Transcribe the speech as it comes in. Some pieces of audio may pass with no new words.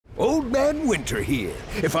Old Man Winter here.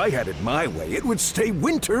 If I had it my way, it would stay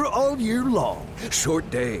winter all year long. Short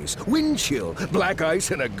days, wind chill, black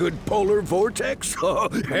ice, and a good polar vortex. Oh,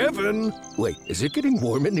 heaven! Wait, is it getting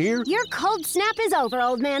warm in here? Your cold snap is over,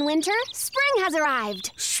 Old Man Winter. Spring has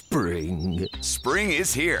arrived. Spring. Spring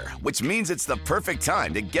is here, which means it's the perfect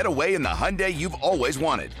time to get away in the Hyundai you've always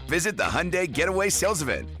wanted. Visit the Hyundai Getaway Sales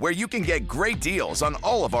Event, where you can get great deals on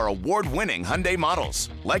all of our award-winning Hyundai models,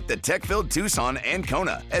 like the tech-filled Tucson and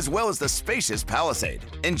Kona, as well as the spacious Palisade.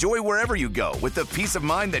 Enjoy wherever you go with the peace of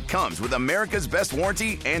mind that comes with America's best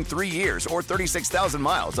warranty and 3 years or 36,000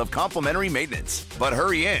 miles of complimentary maintenance. But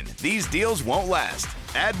hurry in, these deals won't last.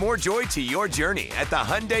 Add more joy to your journey at the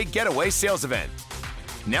Hyundai Getaway Sales Event.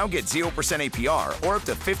 Now get 0% APR or up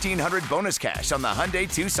to $1,500 bonus cash on the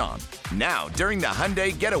Hyundai Tucson. Now, during the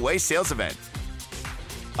Hyundai Getaway Sales Event.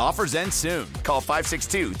 Offers end soon. Call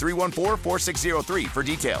 562-314-4603 for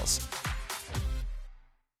details.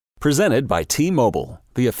 Presented by T-Mobile,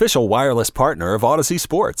 the official wireless partner of Odyssey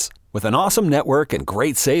Sports. With an awesome network and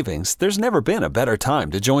great savings, there's never been a better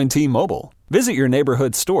time to join T-Mobile. Visit your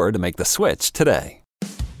neighborhood store to make the switch today.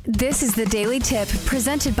 This is the Daily Tip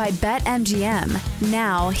presented by BetMGM.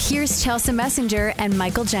 Now, here's Chelsea Messenger and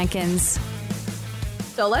Michael Jenkins.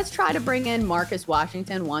 So let's try to bring in Marcus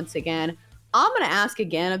Washington once again. I'm going to ask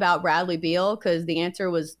again about Bradley Beal because the answer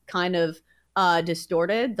was kind of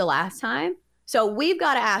distorted the last time. So we've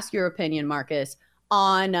got to ask your opinion, Marcus,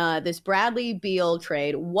 on this Bradley Beal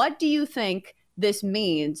trade. What do you think this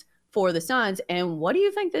means for the Suns, and what do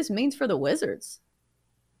you think this means for the Wizards?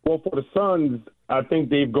 Well, for the Suns, I think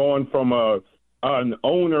they've gone from an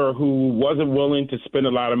owner who wasn't willing to spend a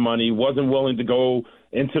lot of money, wasn't willing to go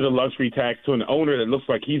into the luxury tax, to an owner that looks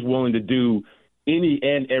like he's willing to do any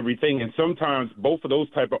and everything. And sometimes both of those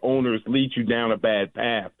type of owners lead you down a bad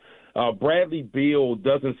path. Bradley Beal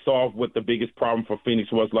doesn't solve what the biggest problem for Phoenix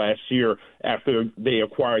was last year after they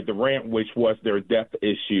acquired Durant, which was their depth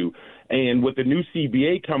issue. And with the new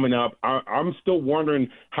CBA coming up, I'm still wondering,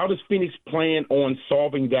 how does Phoenix plan on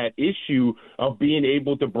solving that issue of being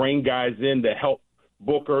able to bring guys in to help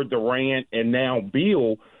Booker, Durant, and now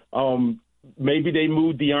Beal? Maybe they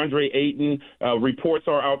move DeAndre Ayton. Reports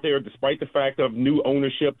are out there, despite the fact of new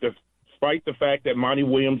ownership, despite the fact that Monty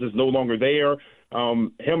Williams is no longer there.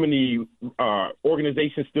 Him and the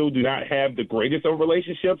organization still do not have the greatest of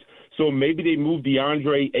relationships. So maybe they move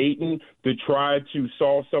DeAndre Ayton to try to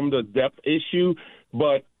solve some of the depth issue.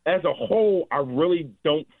 But as a whole, I really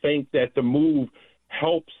don't think that the move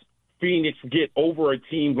helps Phoenix get over a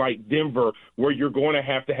team like Denver, where you're going to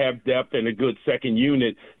have depth and a good second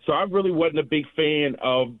unit. So I really wasn't a big fan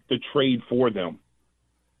of the trade for them.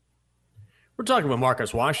 We're talking with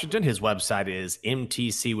Marcus Washington. His website is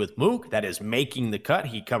MTC with Mook. That is making the cut.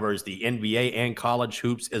 He covers the NBA and college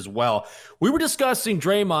hoops as well. We were discussing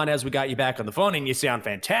Draymond as we got you back on the phone, and you sound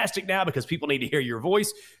fantastic now because people need to hear your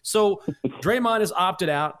voice. So Draymond has opted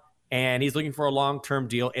out, and he's looking for a long-term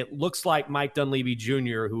deal. It looks like Mike Dunleavy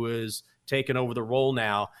Jr., who has taken over the role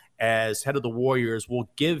now as head of the Warriors,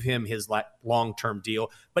 will give him his long-term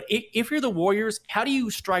deal. But if you're the Warriors, how do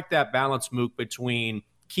you strike that balance, Mook, between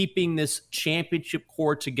keeping this championship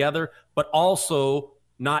core together, but also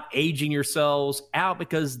not aging yourselves out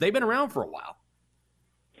because they've been around for a while?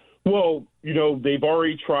 Well, they've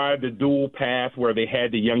already tried the dual path where they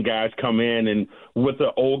had the young guys come in and with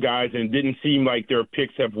the old guys, and it didn't seem like their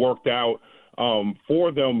picks have worked out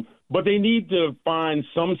for them. But they need to find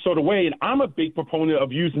some sort of way. And I'm a big proponent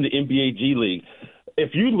of using the NBA G League.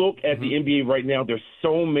 If you look at the NBA right now, there's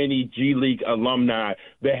so many G League alumni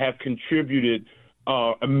that have contributed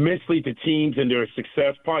immensely to teams and their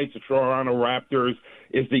success. Probably the Toronto Raptors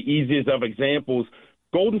is the easiest of examples.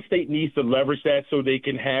 Golden State needs to leverage that so they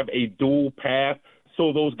can have a dual path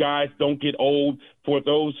so those guys don't get old. For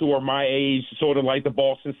those who are my age, sort of like the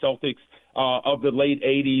Boston Celtics of the late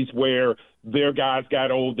 80s, where their guys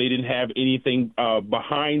got old, they didn't have anything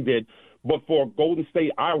behind it. But for Golden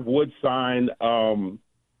State, I would sign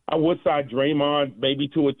Draymond maybe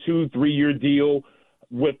to a 2-3 year deal,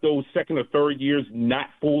 with those second or third years not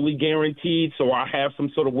fully guaranteed, so I have some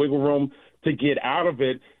sort of wiggle room to get out of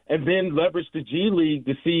it, and then leverage the G League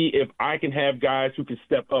to see if I can have guys who can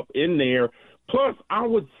step up in there. Plus, I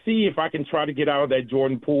would see if I can try to get out of that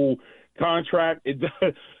Jordan Poole contract. It's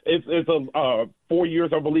 4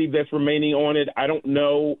 years, I believe, that's remaining on it. I don't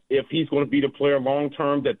know if he's going to be the player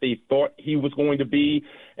long-term that they thought he was going to be,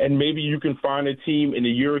 and maybe you can find a team in a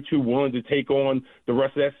year or two willing to take on the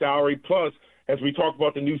rest of that salary. Plus, as we talk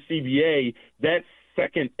about the new CBA, that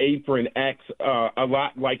second apron acts a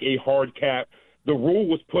lot like a hard cap. The rule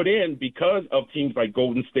was put in because of teams like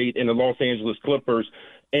Golden State and the Los Angeles Clippers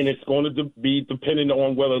and it's going to be dependent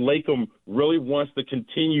on whether Latham really wants to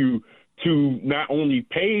continue to not only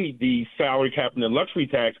pay the salary cap and the luxury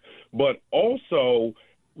tax, but also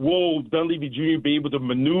will Dunleavy Jr. be able to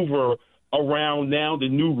maneuver around now the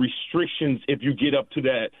new restrictions if you get up to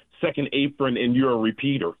that second apron and you're a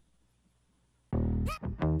repeater?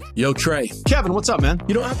 Yo, Trey. Kevin, what's up, man?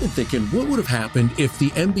 You know, I've been thinking, what would have happened if the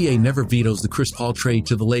NBA never vetoes the Chris Paul trade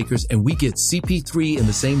to the Lakers and we get CP3 in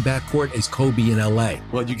the same backcourt as Kobe in LA?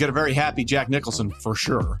 Well, you get a very happy Jack Nicholson for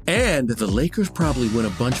sure. And the Lakers probably win a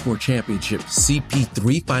bunch more championships.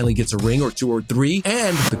 CP3 finally gets a ring or 2 or 3,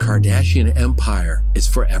 and the Kardashian empire is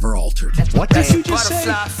forever altered. What did you just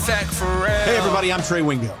say? Hey, everybody, I'm Trey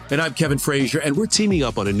Wingo. And I'm Kevin Frazier, and we're teaming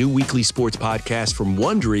up on a new weekly sports podcast from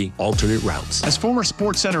Wondery, Alternate Routes. As former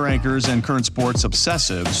SportsCenter anchors and current sports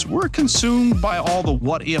obsessives, we're consumed by all the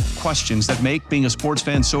what-if questions that make being a sports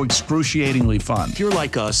fan so excruciatingly fun. If you're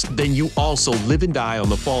like us, then you also live and die on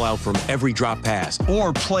the fallout from every drop pass.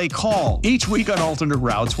 Or play call. Each week on Alternate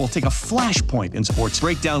Routes, we'll take a flashpoint in sports,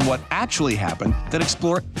 break down what actually happened, then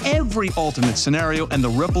explore every alternate scenario and the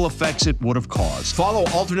ripple effects it would have caused. Follow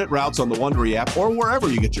Alternate Routes on the Wondery app or wherever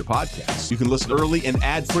you get your podcasts. You can listen early and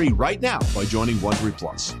ad-free right now by joining Wondery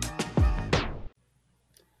Plus.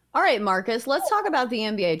 All right, Marcus, let's talk about the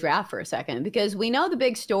NBA draft for a second, because we know the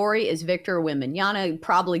big story is Victor Wembanyama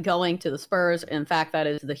probably going to the Spurs. In fact, that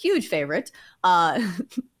is the huge favorite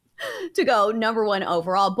to go number 1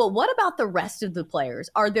 overall. But what about the rest of the players?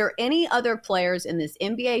 Are there any other players in this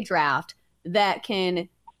NBA draft that can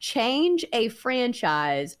change a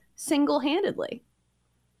franchise single-handedly?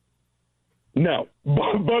 No,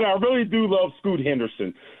 but I really do love Scoot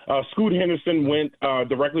Henderson. Scoot Henderson went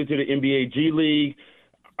directly to the NBA G League.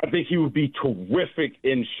 I think he would be terrific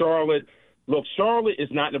in Charlotte. Look, Charlotte is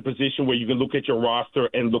not in a position where you can look at your roster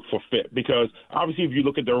and look for fit, because obviously if you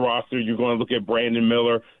look at their roster, you're going to look at Brandon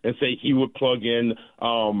Miller and say he would plug in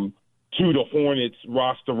to the Hornets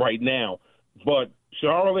roster right now. But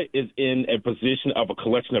Charlotte is in a position of a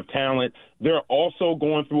collection of talent. They're also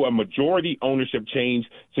going through a majority ownership change,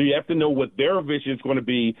 so you have to know what their vision is going to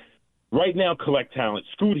be. Right now, collect talent.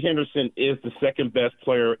 Scoot Henderson is the second best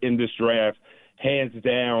player in this draft, hands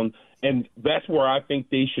down, and that's where I think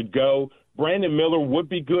they should go. Brandon Miller would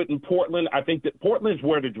be good in Portland. I think that Portland is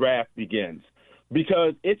where the draft begins,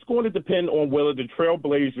 because it's going to depend on whether the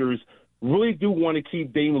Trailblazers really do want to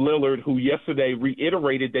keep Dame Lillard, who yesterday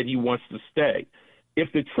reiterated that he wants to stay.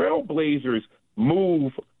 If the Trailblazers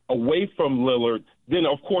move away from Lillard, then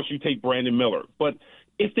of course you take Brandon Miller. But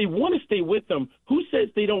if they want to stay with them, who says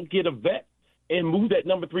they don't get a vet and move that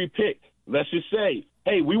number 3 pick? Let's just say,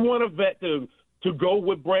 hey, we want a vet to go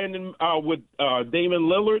with Damon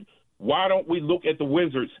Lillard. Why don't we look at the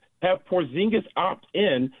Wizards? Have Porzingis opt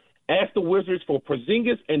in, ask the Wizards for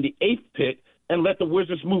Porzingis and the 8th pick, and let the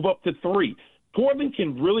Wizards move up to 3. Portland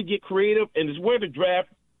can really get creative, and it's where the draft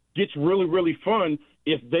gets really, really fun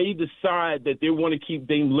if they decide that they want to keep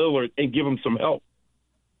Dame Lillard and give him some help.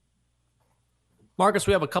 Marcus,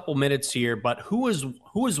 we have a couple minutes here, but who is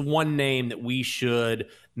one name that we should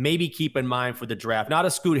maybe keep in mind for the draft? Not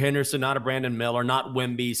a Scoot Henderson, not a Brandon Miller, not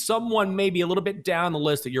Wemby, someone maybe a little bit down the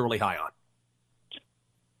list that you're really high on.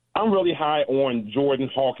 I'm really high on Jordan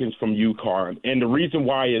Hawkins from UConn, and the reason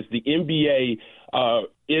why is the NBA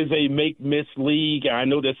is a make-miss league. I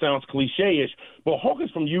know that sounds cliche-ish, but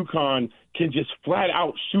Hawkins from UConn can just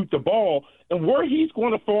flat-out shoot the ball, and where he's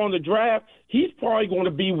going to fall in the draft, he's probably going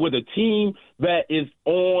to be with a team that is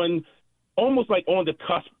almost like on the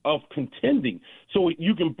cusp of contending. So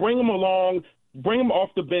you can bring him along, bring him off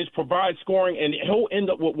the bench, provide scoring, and he'll end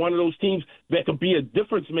up with one of those teams that could be a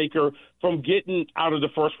difference maker from getting out of the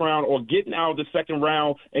first round or getting out of the second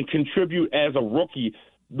round and contribute as a rookie.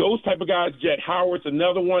 Those type of guys, Jet Howard's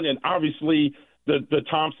another one, and obviously the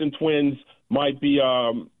Thompson twins might be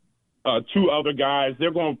 2 other guys.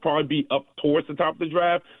 They're going to probably be up towards the top of the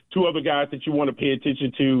draft. 2 other guys that you want to pay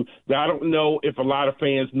attention to that I don't know if a lot of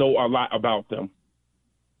fans know a lot about them.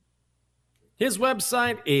 His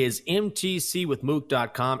website is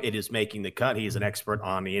mtcwithmook.com. It is making the cut. He is an expert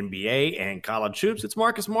on the NBA and college hoops. It's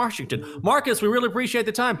Marcus Washington. Marcus, we really appreciate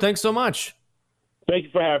the time. Thanks so much. Thank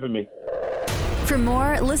you for having me. For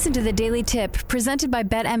more, listen to The Daily Tip, presented by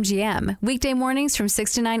BetMGM. Weekday mornings from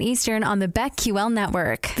 6 to 9 Eastern on the BetQL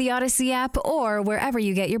network, the Odyssey app, or wherever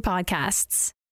you get your podcasts.